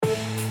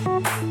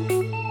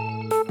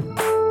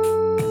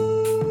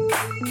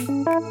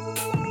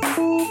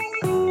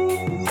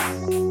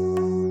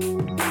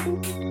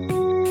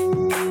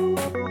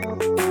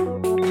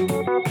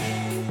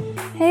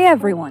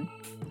everyone!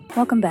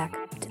 Welcome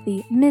back to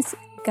the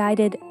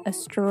Misguided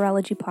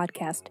Astrology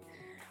Podcast,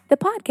 the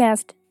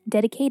podcast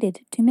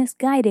dedicated to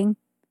misguiding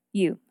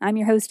you. I'm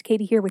your host,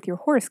 Katie, here with your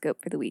horoscope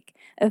for the week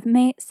of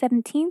May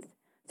 17th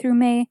through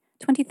May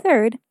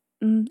 23rd.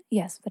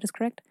 Yes, that is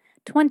correct.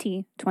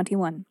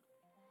 2021.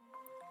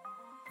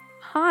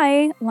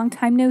 Hi, long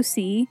time no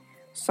see.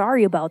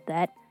 Sorry about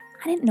that.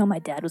 I didn't know my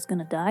dad was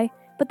gonna die,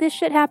 but this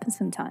shit happens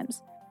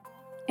sometimes.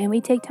 And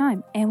we take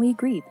time, and we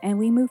grieve, and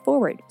we move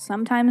forward.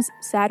 Sometimes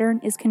Saturn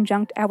is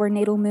conjunct our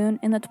natal moon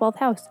in the 12th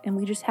house, and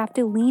we just have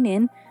to lean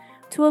in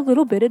to a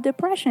little bit of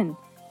depression.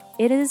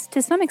 It is,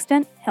 to some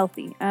extent,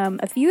 healthy.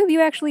 A few of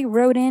you actually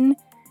wrote in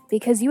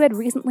because you had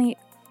recently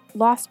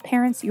lost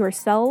parents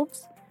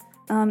yourselves.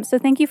 So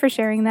thank you for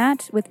sharing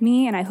that with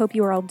me, and I hope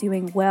you are all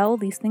doing well.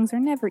 These things are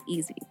never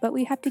easy, but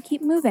we have to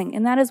keep moving,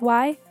 and that is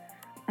why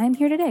I'm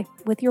here today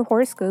with your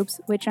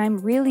horoscopes, which I'm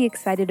really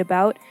excited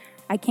about.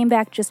 I came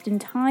back just in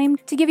time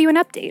to give you an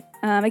update.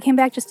 I came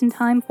back just in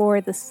time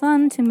for the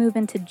sun to move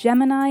into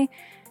Gemini.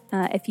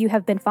 If you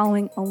have been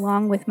following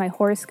along with my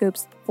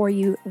horoscopes for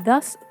you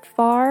thus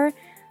far,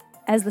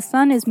 as the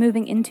sun is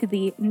moving into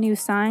the new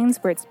signs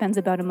where it spends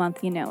about a month,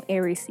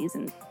 Aries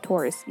season,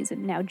 Taurus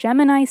season, now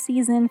Gemini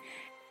season,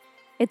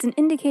 it's an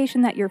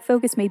indication that your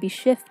focus may be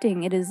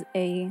shifting. It is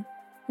a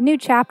new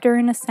chapter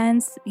in a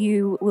sense.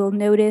 You will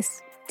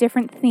notice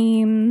different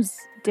themes,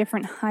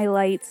 different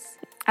highlights.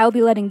 I'll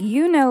be letting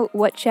you know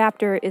what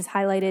chapter is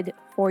highlighted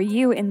for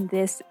you in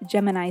this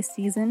Gemini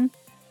season.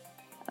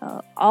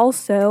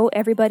 Also,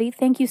 everybody,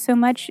 thank you so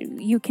much.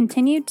 You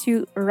continued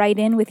to write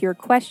in with your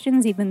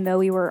questions even though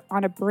we were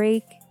on a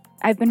break.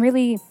 I've been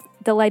really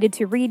delighted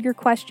to read your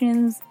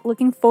questions.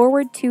 Looking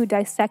forward to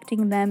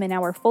dissecting them in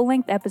our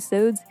full-length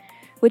episodes,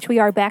 which we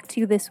are back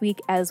to this week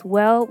as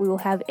well. We will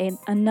have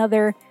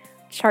another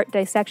chart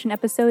dissection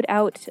episode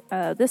out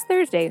this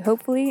Thursday,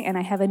 hopefully, and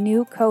I have a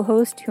new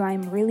co-host who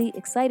I'm really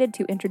excited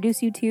to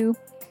introduce you to,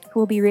 who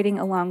will be reading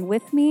along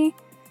with me.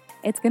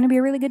 It's going to be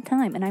a really good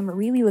time, and I'm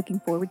really looking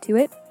forward to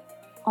it.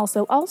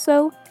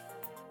 Also,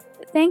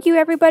 thank you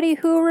everybody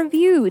who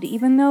reviewed.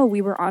 Even though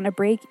we were on a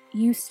break,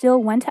 you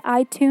still went to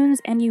iTunes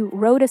and you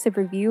wrote us a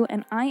review,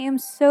 and I am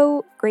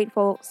so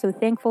grateful, so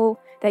thankful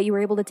that you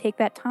were able to take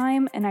that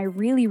time, and I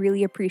really,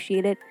 really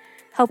appreciate it.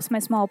 Helps my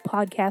small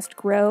podcast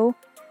grow.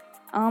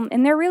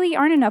 And there really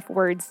aren't enough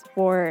words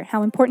for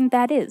how important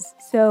that is.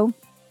 So,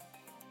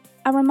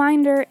 a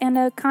reminder and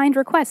a kind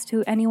request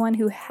to anyone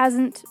who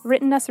hasn't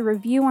written us a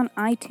review on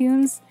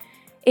iTunes.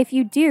 If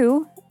you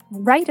do,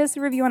 write us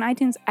a review on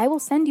iTunes. I will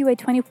send you a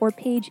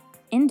 24-page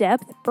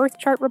in-depth birth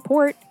chart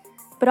report.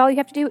 But all you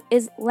have to do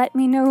is let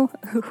me know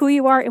who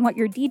you are and what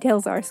your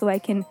details are so I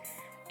can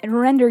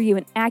render you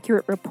an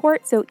accurate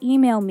report. So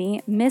email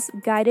me,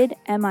 misguided,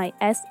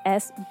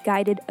 M-I-S-S,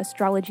 guided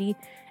astrology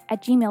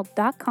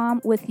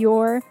 @gmail.com with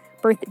your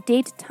birth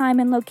date, time,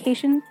 and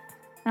location.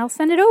 I'll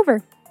send it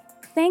over.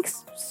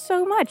 Thanks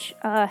so much.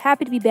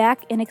 Happy to be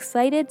back and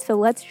excited, so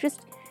let's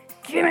just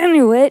get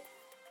into it.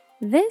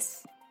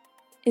 This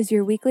is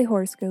your weekly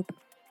horoscope.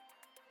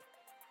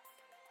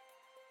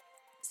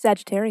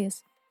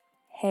 Sagittarius.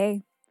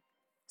 Hey.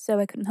 So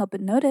I couldn't help but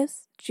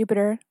notice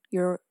Jupiter,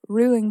 your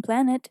ruling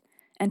planet,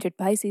 entered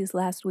Pisces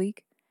last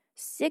week,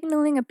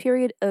 signaling a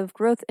period of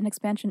growth and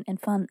expansion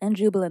and fun and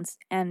jubilance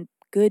and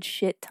good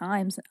shit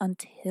times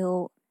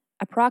until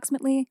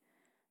approximately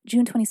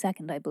June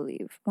 22nd, I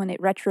believe, when it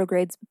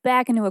retrogrades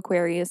back into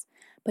Aquarius,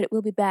 but it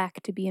will be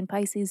back to be in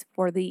Pisces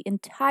for the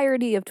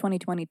entirety of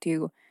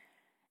 2022.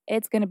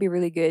 It's going to be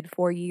really good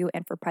for you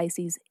and for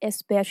Pisces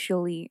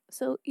especially,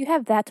 so you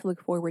have that to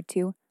look forward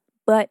to.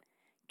 But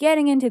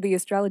getting into the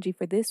astrology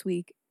for this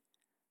week,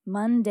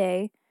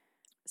 Monday,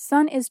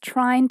 Sun is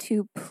trine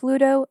to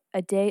Pluto,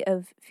 a day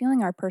of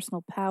feeling our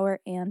personal power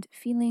and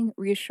feeling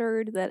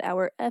reassured that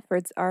our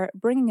efforts are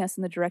bringing us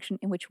in the direction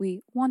in which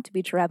we want to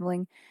be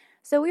traveling.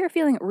 So we are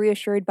feeling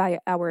reassured by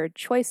our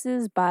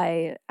choices,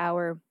 by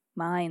our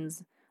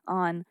minds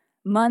on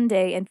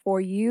Monday. And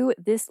for you,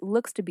 this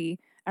looks to be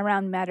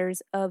around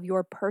matters of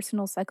your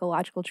personal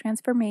psychological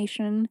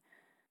transformation,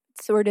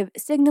 sort of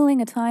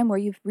signaling a time where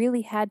you've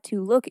really had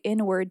to look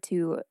inward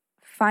to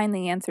find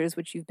the answers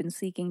which you've been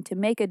seeking, to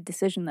make a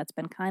decision that's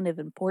been kind of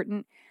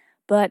important.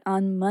 But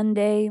on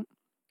Monday,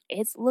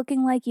 it's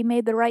looking like you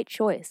made the right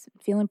choice.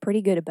 Feeling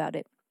pretty good about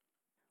it.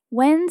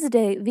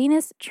 Wednesday,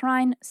 Venus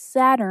trine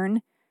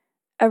Saturn.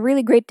 A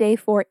really great day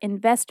for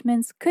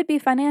investments. Could be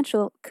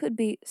financial, could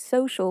be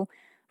social.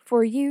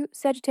 For you,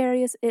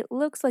 Sagittarius, it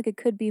looks like it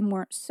could be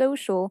more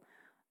social,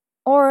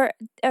 or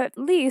at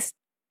least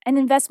an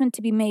investment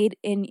to be made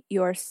in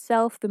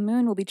yourself. The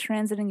moon will be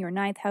transiting your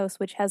 9th house,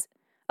 which has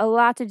a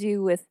lot to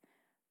do with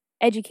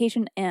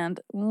education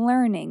and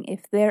learning.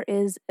 If there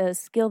is a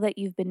skill that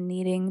you've been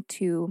needing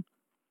to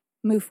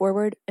move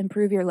forward,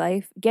 improve your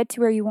life, get to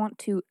where you want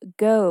to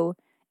go,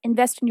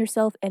 invest in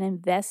yourself and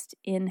invest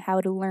in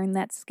how to learn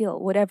that skill.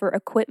 Whatever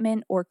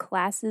equipment or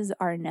classes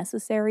are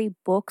necessary,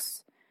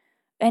 books,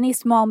 any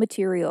small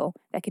material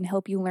that can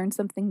help you learn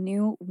something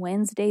new,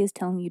 Wednesday is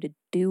telling you to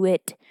do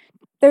it.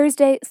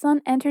 Thursday,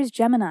 Sun enters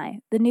Gemini,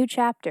 the new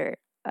chapter.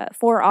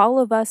 For all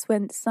of us,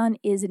 when Sun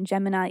is in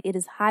Gemini, it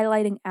is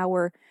highlighting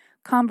our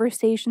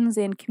conversations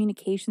and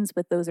communications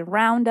with those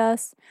around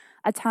us,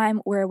 a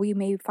time where we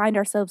may find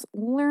ourselves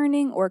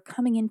learning or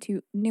coming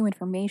into new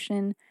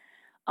information.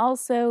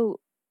 Also,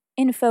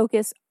 in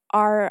focus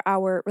are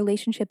our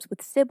relationships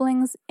with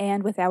siblings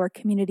and with our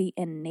community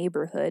and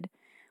neighborhood.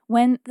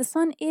 When the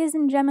Sun is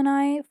in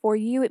Gemini, for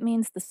you, it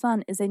means the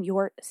Sun is in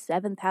your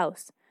 7th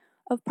house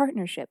of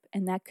partnership.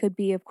 And that could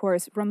be, of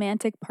course,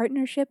 romantic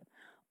partnership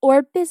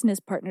or business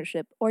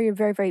partnership or your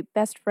very, very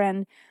best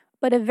friend.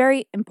 But a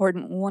very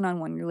important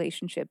one-on-one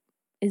relationship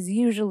is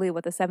usually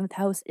what the 7th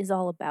house is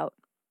all about.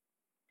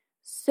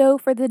 So,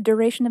 for the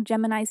duration of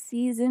Gemini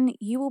season,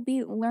 you will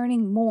be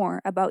learning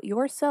more about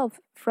yourself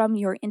from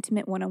your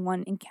intimate one on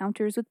one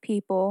encounters with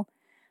people,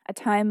 a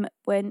time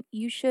when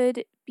you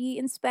should be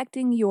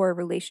inspecting your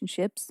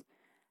relationships,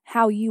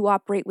 how you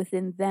operate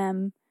within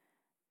them,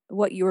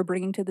 what you are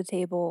bringing to the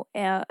table,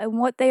 and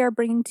what they are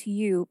bringing to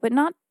you, but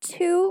not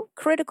too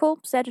critical.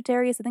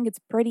 Sagittarius, I think it's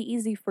pretty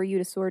easy for you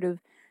to sort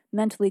of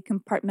mentally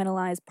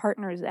compartmentalize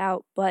partners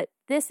out, but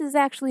this is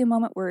actually a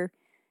moment where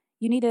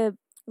you need to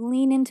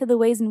lean into the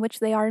ways in which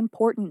they are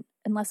important.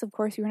 Unless, of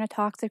course, you're in a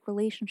toxic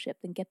relationship,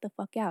 then get the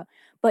fuck out.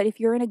 But if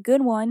you're in a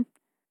good one,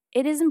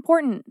 it is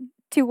important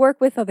to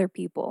work with other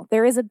people.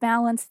 There is a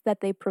balance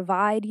that they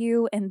provide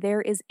you, and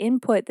there is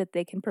input that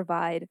they can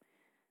provide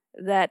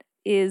that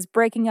is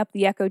breaking up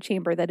the echo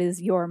chamber that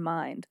is your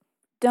mind.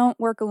 Don't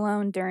work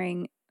alone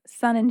during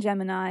Sun and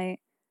Gemini.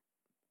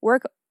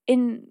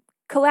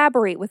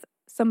 Collaborate with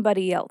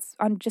somebody else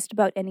on just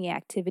about any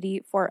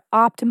activity for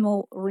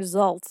optimal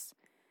results.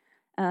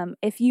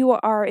 If you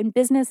are in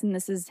business, and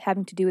this is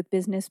having to do with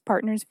business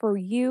partners for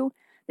you,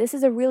 this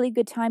is a really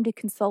good time to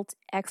consult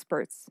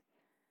experts,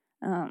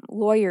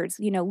 lawyers,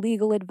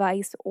 legal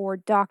advice, or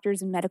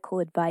doctors and medical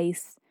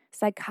advice,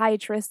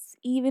 psychiatrists,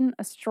 even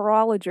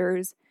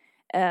astrologers,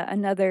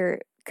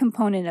 another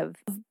component of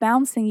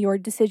bouncing your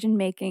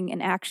decision-making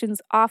and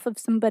actions off of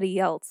somebody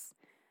else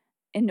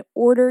in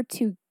order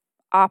to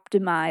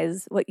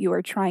optimize what you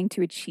are trying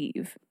to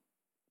achieve.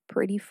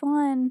 Pretty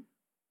fun.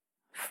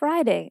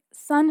 Friday,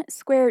 Sun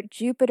square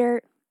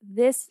Jupiter.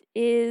 This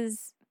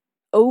is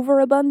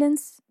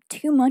overabundance,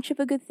 too much of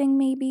a good thing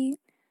maybe.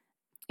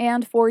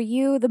 And for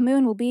you, the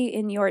moon will be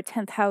in your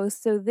 10th house.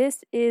 So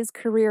this is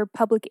career,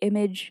 public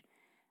image,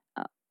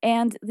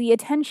 and the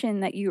attention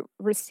that you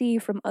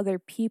receive from other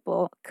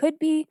people could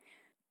be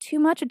too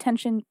much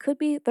attention, could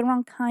be the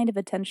wrong kind of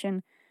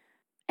attention,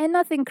 and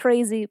nothing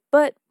crazy,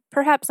 but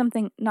perhaps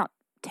something not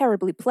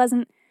terribly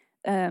pleasant.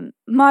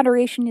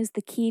 Moderation is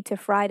the key to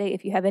Friday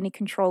if you have any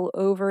control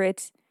over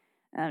it.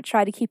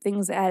 Try to keep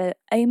things at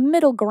a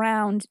middle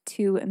ground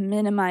to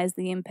minimize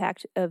the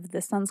impact of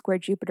the Sun square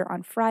Jupiter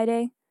on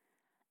Friday.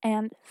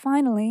 And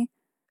finally,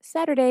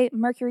 Saturday,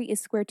 Mercury is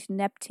square to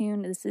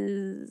Neptune.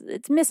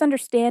 It's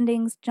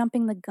misunderstandings,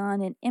 jumping the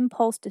gun, and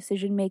impulse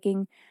decision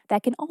making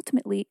that can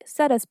ultimately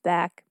set us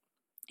back.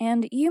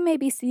 And you may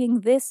be seeing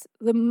this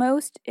the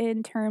most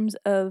in terms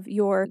of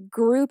your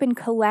group and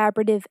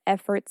collaborative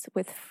efforts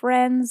with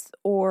friends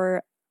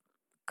or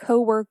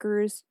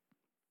coworkers.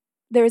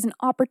 There is an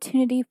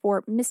opportunity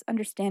for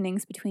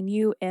misunderstandings between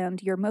you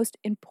and your most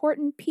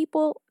important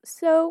people,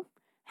 so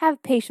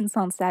have patience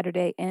on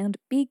Saturday and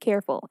be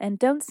careful, and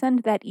don't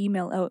send that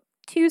email out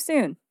too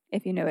soon,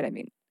 if you know what I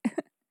mean.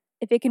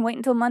 If it can wait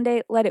until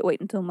Monday, let it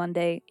wait until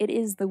Monday. It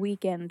is the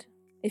weekend,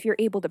 if you're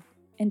able to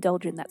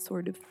indulge in that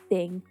sort of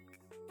thing,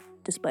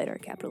 despite our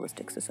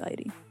capitalistic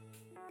society.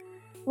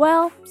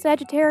 Well,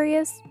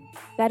 Sagittarius,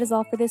 that is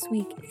all for this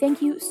week.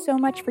 Thank you so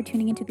much for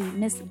tuning into the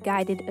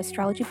Misguided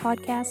Astrology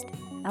Podcast.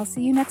 I'll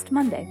see you next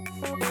Monday.